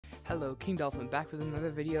Hello, King Dolphin back with another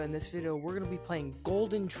video. In this video, we're going to be playing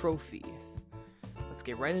Golden Trophy. Let's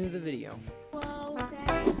get right into the video. Whoa,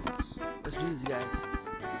 okay. Let's do this, guys.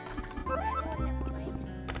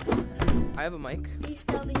 I have a mic. Please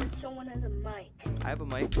tell me that someone has a mic. I have a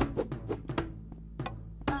mic.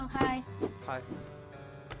 Oh, hi. Hi. Alright,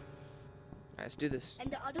 let's do this. And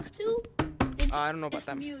the other two? I don't know about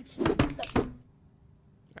them. Mute. Alright,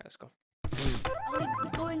 let's go. I'm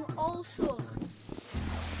like going all sorts.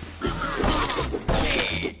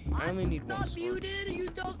 I only need one Not sword. muted. You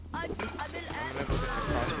don't. I'm I'm gonna go get the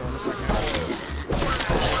crossbow in a second.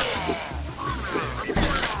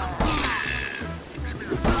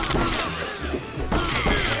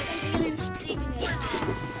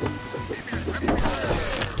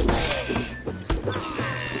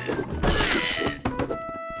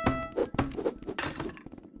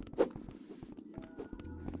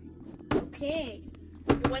 Okay.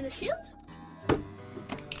 You want a shield?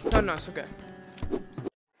 No, it's okay.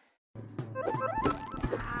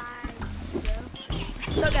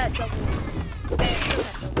 Look at trouble. I'm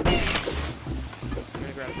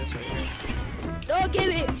gonna grab this right here. Don't give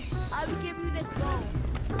it. I will give you this bow.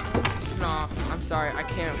 Nah, I'm sorry. I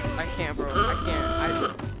can't, bro. I can't.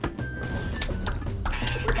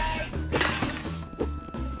 Who died?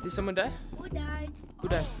 Did someone die? Who died? Who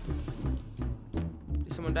died?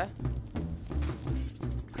 Did someone die?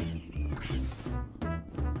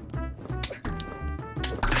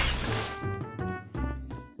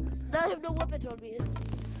 I have no weapons on me.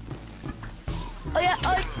 Oh yeah,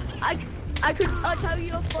 I could tell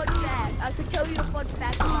you a fun fact. I could tell you a fun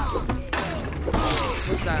fact about this game.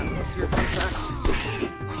 What's that? What's your fun fact?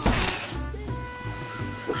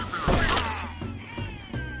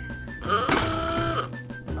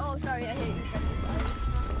 Oh, sorry, I hate you.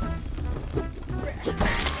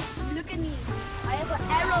 Look at me. I have an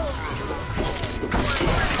arrow.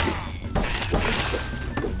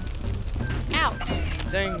 Ouch.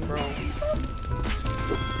 Dang, bro.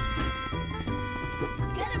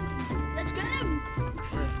 Get him. Let's get him.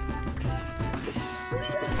 Okay,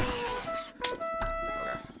 let's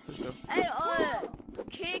go. Hey,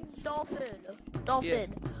 King Dolphin.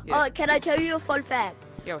 Yeah. Can I tell you a fun fact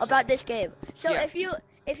Yeah, what's about this game? So Yeah. if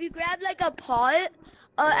you grab like a pot,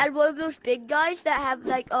 and one of those big guys that have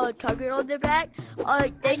like a target on their back,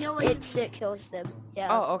 they know it kills them. Yeah.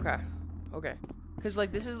 Oh, okay. Okay. Cause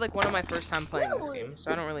like this is like one of my first time playing this game,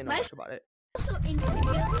 so I don't really know much about it. Also in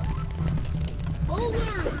video. Over.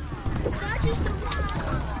 That is the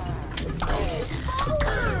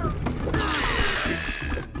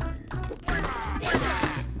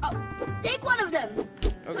Oh, take one of them.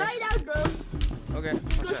 Okay. Try it out, bro. Okay.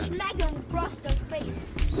 Go Watch that. smack them across the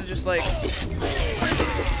face. So just like,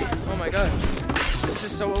 oh my god, this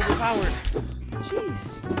is so overpowered.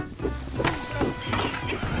 Jeez.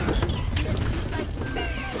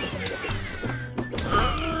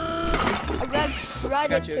 I ran right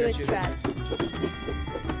Got you, into I his got you. trap.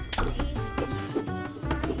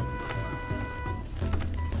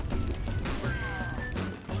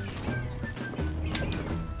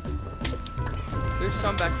 There's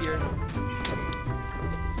some back here.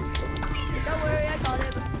 Don't worry, I got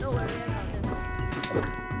him. Don't worry, I got him.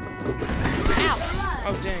 Ow!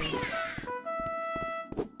 Oh dang.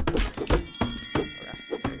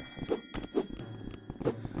 Okay, there you go. Let's go.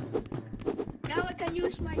 Now I can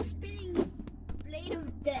use my spinning blade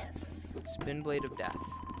of death. Spin blade of death.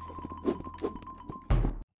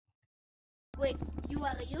 Wait, you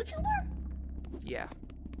are a YouTuber? Yeah.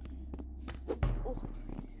 Oh.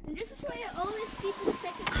 And this is why I always keep in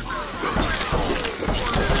second.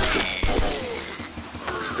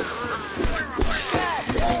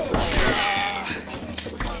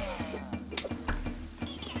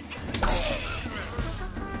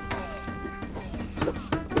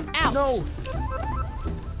 Ouch. No!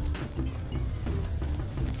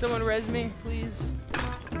 Someone res me, please.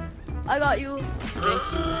 I got you. Thank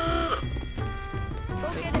you. Go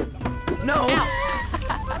get him. No!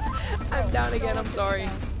 I'm down again, I'm sorry.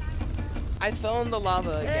 I fell in the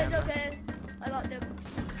lava again. It's okay. I got them.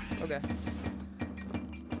 Okay.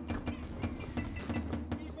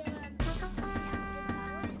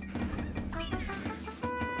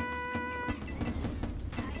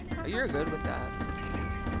 Oh, you're good with that.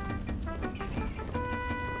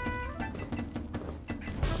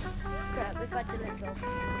 Crap, if I did let go.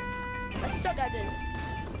 I suck at this.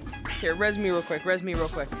 Here, res me real quick, res me real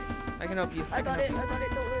quick. I can help you. I got it, don't worry.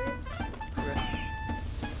 Okay.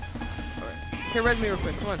 Alright. Here, res me real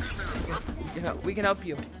quick, come on. We can help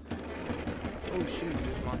you. Oh shoot,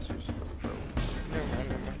 there's monsters. Never mind.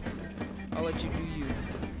 I'll let you do you.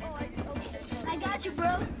 I got you,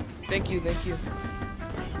 bro. Thank you.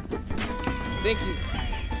 Thank you.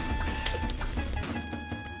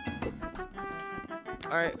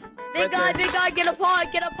 Alright. Big guy, get a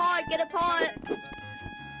pot, get a pot, get a pot.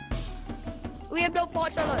 We have no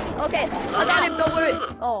pots on us. Okay, I got him, don't worry.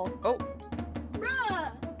 Oh. Oh.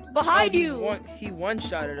 Bruh. Behind you. He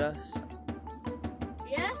one-shotted us.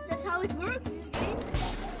 Yeah, that's how it works in this game.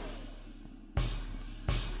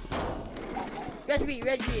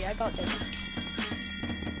 Reggie, I got this.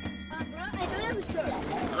 Bruh, I don't have a sword.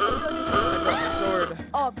 I got the sword.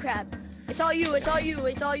 Oh crap. It's all you.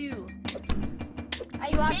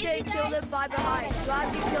 You have to kill them by behind. You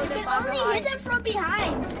have to kill them by behind. Only hit them from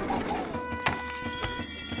behind.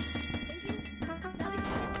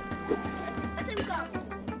 Let him go.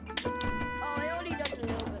 Oh, I only done a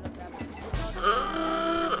little bit of damage.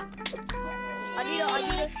 I need a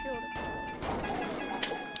shield.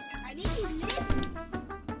 I need to live.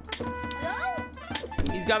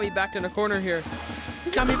 Hello? He's got me backed in a corner here.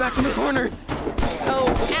 He's got me backed in the corner. No.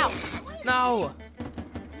 Ow. No.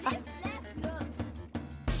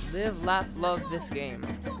 Live, laugh, love this game.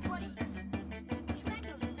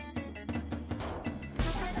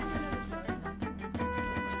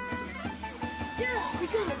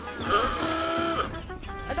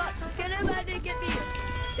 Get him and then get me.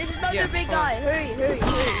 This is another big guy. Hurry.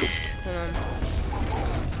 Hold on.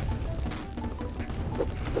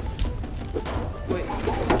 Wait.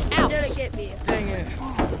 Ow. He's gonna get me. Dang it.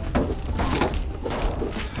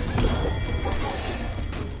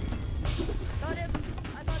 Got him.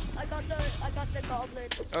 I got the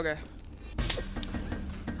goblet. Okay.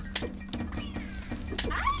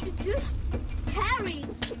 I just carried.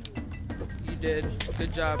 You did.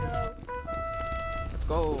 Good job. Let's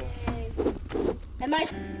go. Am I?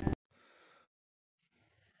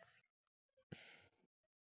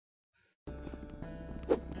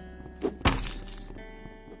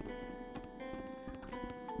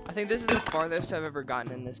 I think this is the farthest I've ever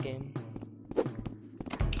gotten in this game.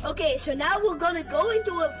 Okay, so now we're gonna go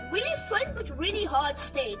into a really fun but really hard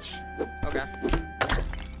stage. Okay.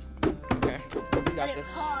 Okay. We got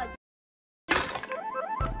this. Hard.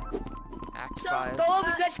 Act So 5.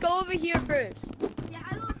 let's go over here first. Yeah,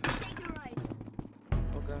 I will take a ride.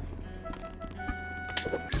 Okay.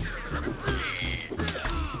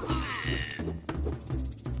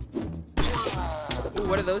 Ooh,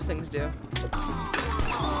 what do those things do?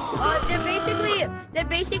 They're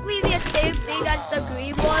basically the same thing as the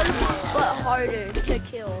green one, but harder to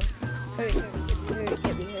kill. Hurry,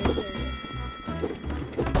 get me.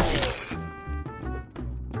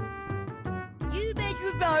 You bitch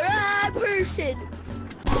with the right person.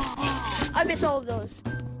 I miss all of those.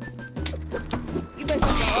 You bitch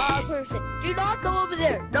with the wrong person. Do not go over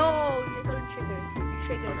there. No, you're gonna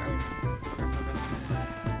trigger.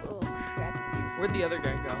 Oh crap. Where'd the other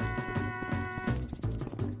guy go?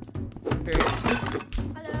 Here he is.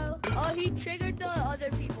 Hello. Oh, he triggered the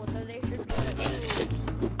other people, so they should be good.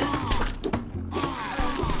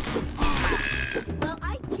 Well,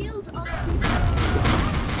 I killed other people.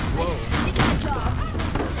 Whoa.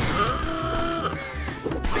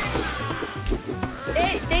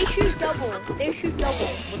 They shoot double. What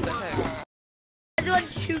the heck? The red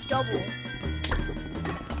ones shoot double.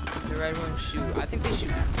 The red ones shoot. I think they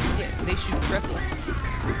shoot. Yeah, they shoot triple.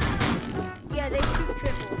 Yeah, they shoot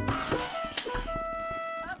triple.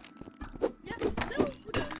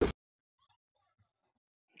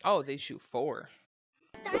 Oh, they shoot 4.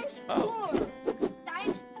 Times 4.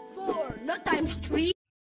 Times 4, not times 3.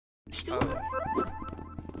 Oh.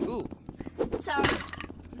 Ooh. Sorry.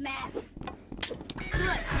 Math.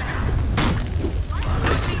 Good. 1, 2,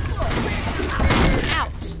 3, 4.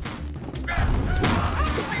 Ouch.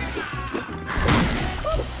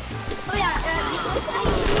 Oh yeah,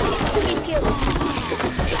 3 kills.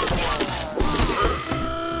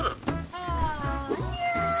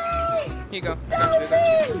 Here you go. I got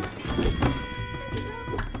you.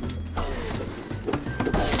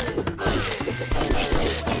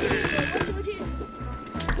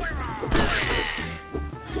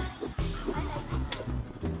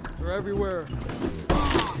 They're everywhere.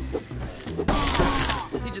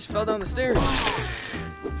 He just fell down the stairs.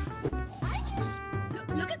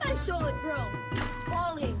 Look at my sword, bro.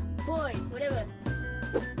 Falling, boy, whatever.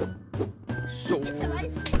 Sword. It's a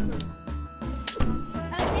lifesaver.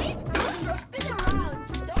 Don't spin around.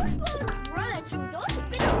 Don't run at you. Don't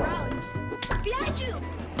spin around. Behind you.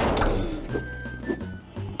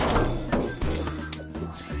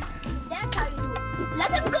 That's how you do it. Let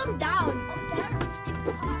him come down. Up there, it's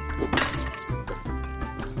impossible.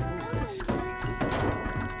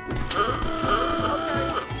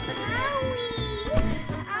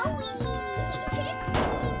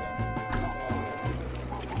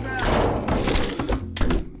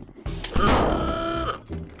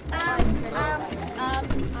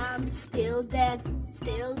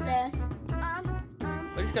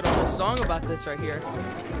 got a whole song about this right here.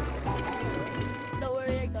 Don't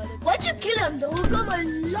worry, I got it. Once you kill him, there will come a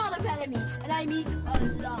lot of enemies, and I mean a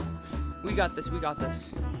lot. We got this. We got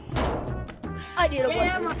this. I need a Okay.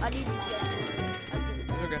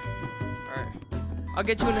 All right. I'll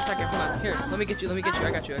get you in a second. Hold on. Here. Let me get you. Let me get you.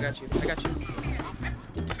 I got you. I got you. I got you.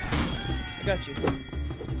 I got you.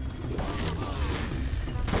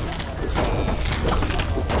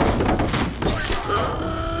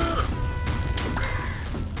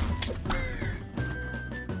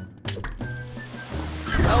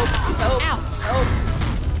 Help! Help! Help!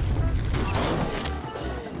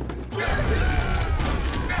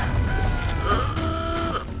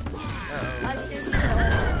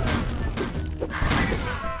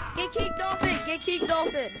 Get kicked off it. Get kicked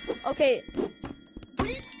off it. Okay. But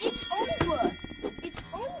it's over. It's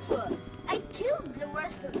over. I killed the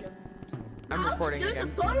rest of them. I'm recording There's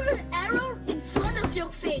again. a bow and arrow in front of your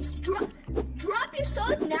face. Drop your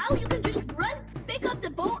sword now. You can just run, pick up the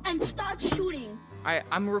bow, and start shooting.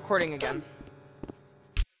 I'm recording again.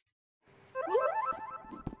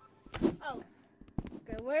 Oh.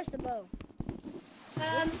 Okay, where's the bow? My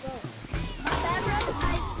bad,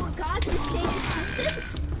 I forgot to say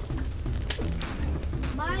this.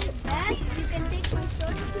 My bad. You can take my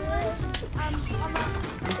sword if you want.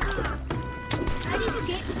 I need to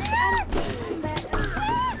get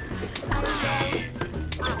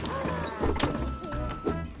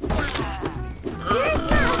Here's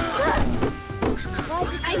my sword.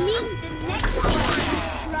 I mean the next one.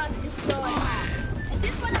 Drop your sword. And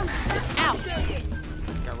this one I'm shooting.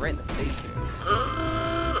 Got right in the face there.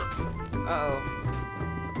 Uh-oh.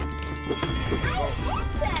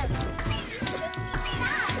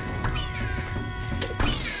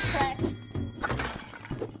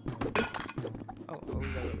 Oh, we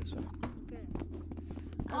gotta go this way.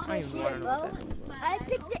 I don't even want to know what that is. I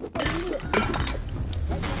picked it.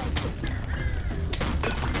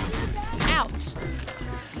 Ouch!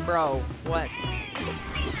 Bro, what?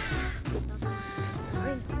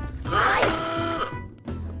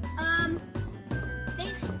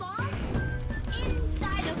 They spawned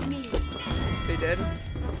inside of me. They did?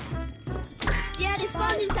 Yeah, they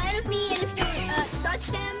spawned inside of me, and if you touch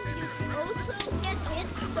them, you also get hit.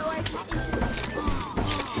 So I just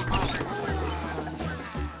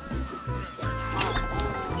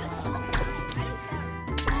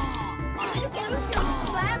I don't care if your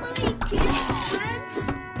family, kids, friends,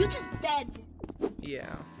 you're just dead.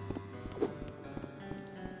 Yeah.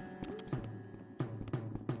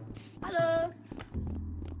 Hello.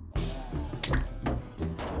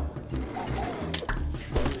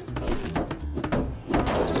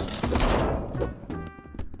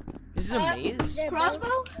 This is a maze?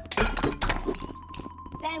 Crossbow?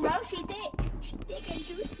 Then bro, she thick and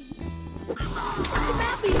juicy. Come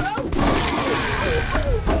at me, bro.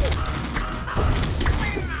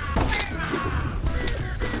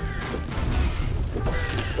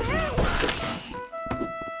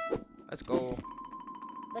 Let's go.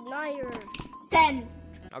 But now you're 10.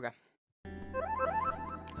 Okay.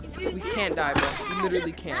 If you We can't die, bro. We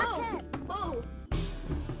literally can't. Oh.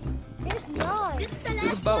 There's 9. This is the There's a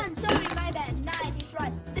last boat. one. Sorry, my bad. 9 is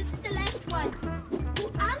right. This is the last one.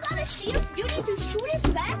 I'm gonna shield. You need to shoot his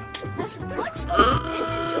back as much and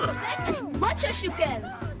shoot his back as much as you can.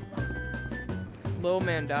 Little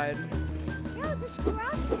man died. Yeah, this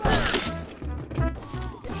crossbow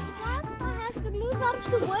has to move up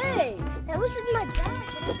the way. That was in my bag,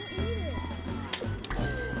 but I didn't need it.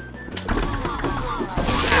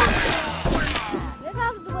 Get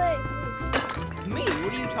out of the way, please. Me?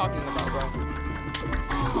 What are you talking about, bro?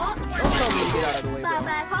 What? Don't tell me to get out of the way, bro.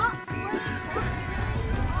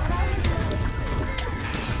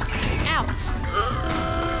 Ouch!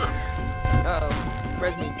 Uh-oh.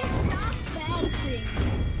 Res me. Stop bouncing.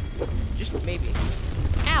 Just maybe.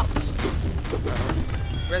 Ouch!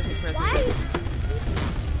 Res me, res Why? me.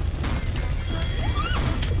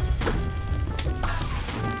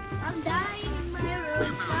 I'm dying in my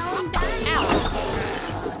room. Now I'm dying. Ouch!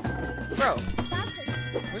 Bro, Stop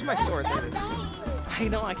it. where's my sword? There Stop it is. dying. I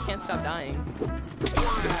know, I can't stop dying.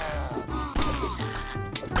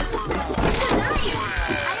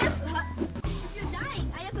 If you're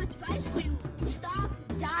dying, I have advice for you. Stop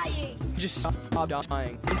dying. Just stop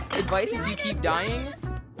dying. Advice if you keep dying.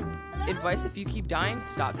 Advice if you keep dying,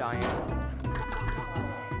 stop dying.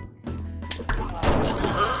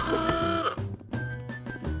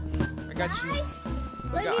 I got you.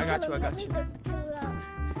 I got you.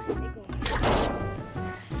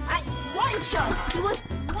 One shot. It was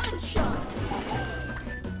one shot.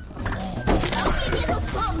 Only little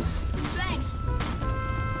bumps. Strength.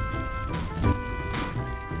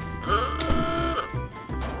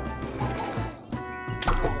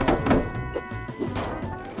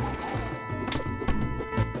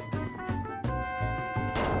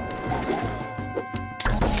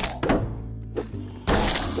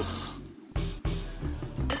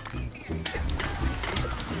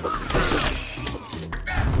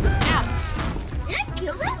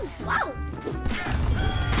 Wow.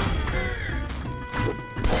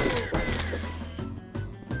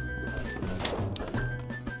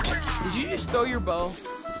 Did you just throw your bow?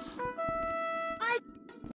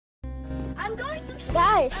 I'm going to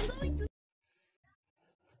guys. I'm going to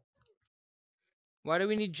Why do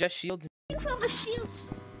we need just shields? from the shields.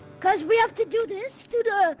 Cause we have to do this to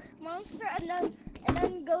the monster and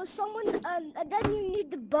then go someone and then you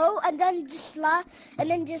need the bow and then just slide and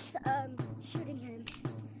then just shooting him.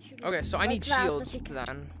 Okay, so I need shields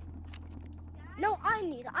then. No, I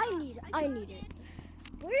need it.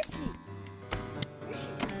 Where is he?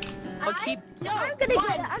 But keep. No, I'm gonna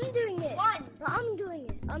get it. I'm doing it. No, I'm doing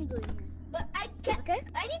it. But I can't. Okay.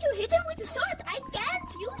 I need to hit him with the sword. I can't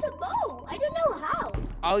use a bow. I don't know how.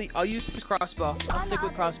 I'll use crossbow. I'll stick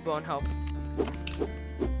with crossbow and help.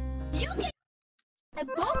 You can. A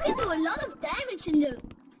bow can do a lot of damage in the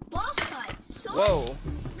boss fight. So Whoa.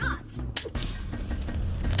 not.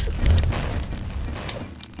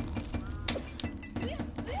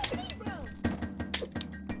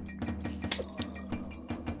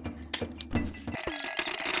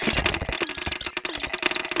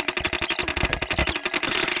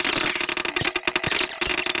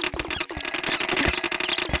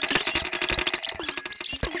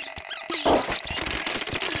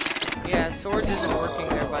 Yeah, sword isn't working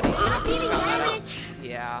there, buddy. Not dealing Found that out. damage.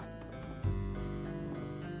 Yeah.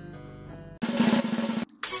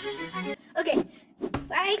 Okay.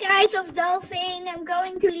 Bye guys of Dolphin. I'm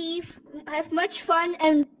going to leave. Have much fun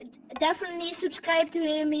and definitely subscribe to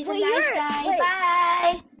him. He's a nice guy.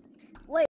 Bye.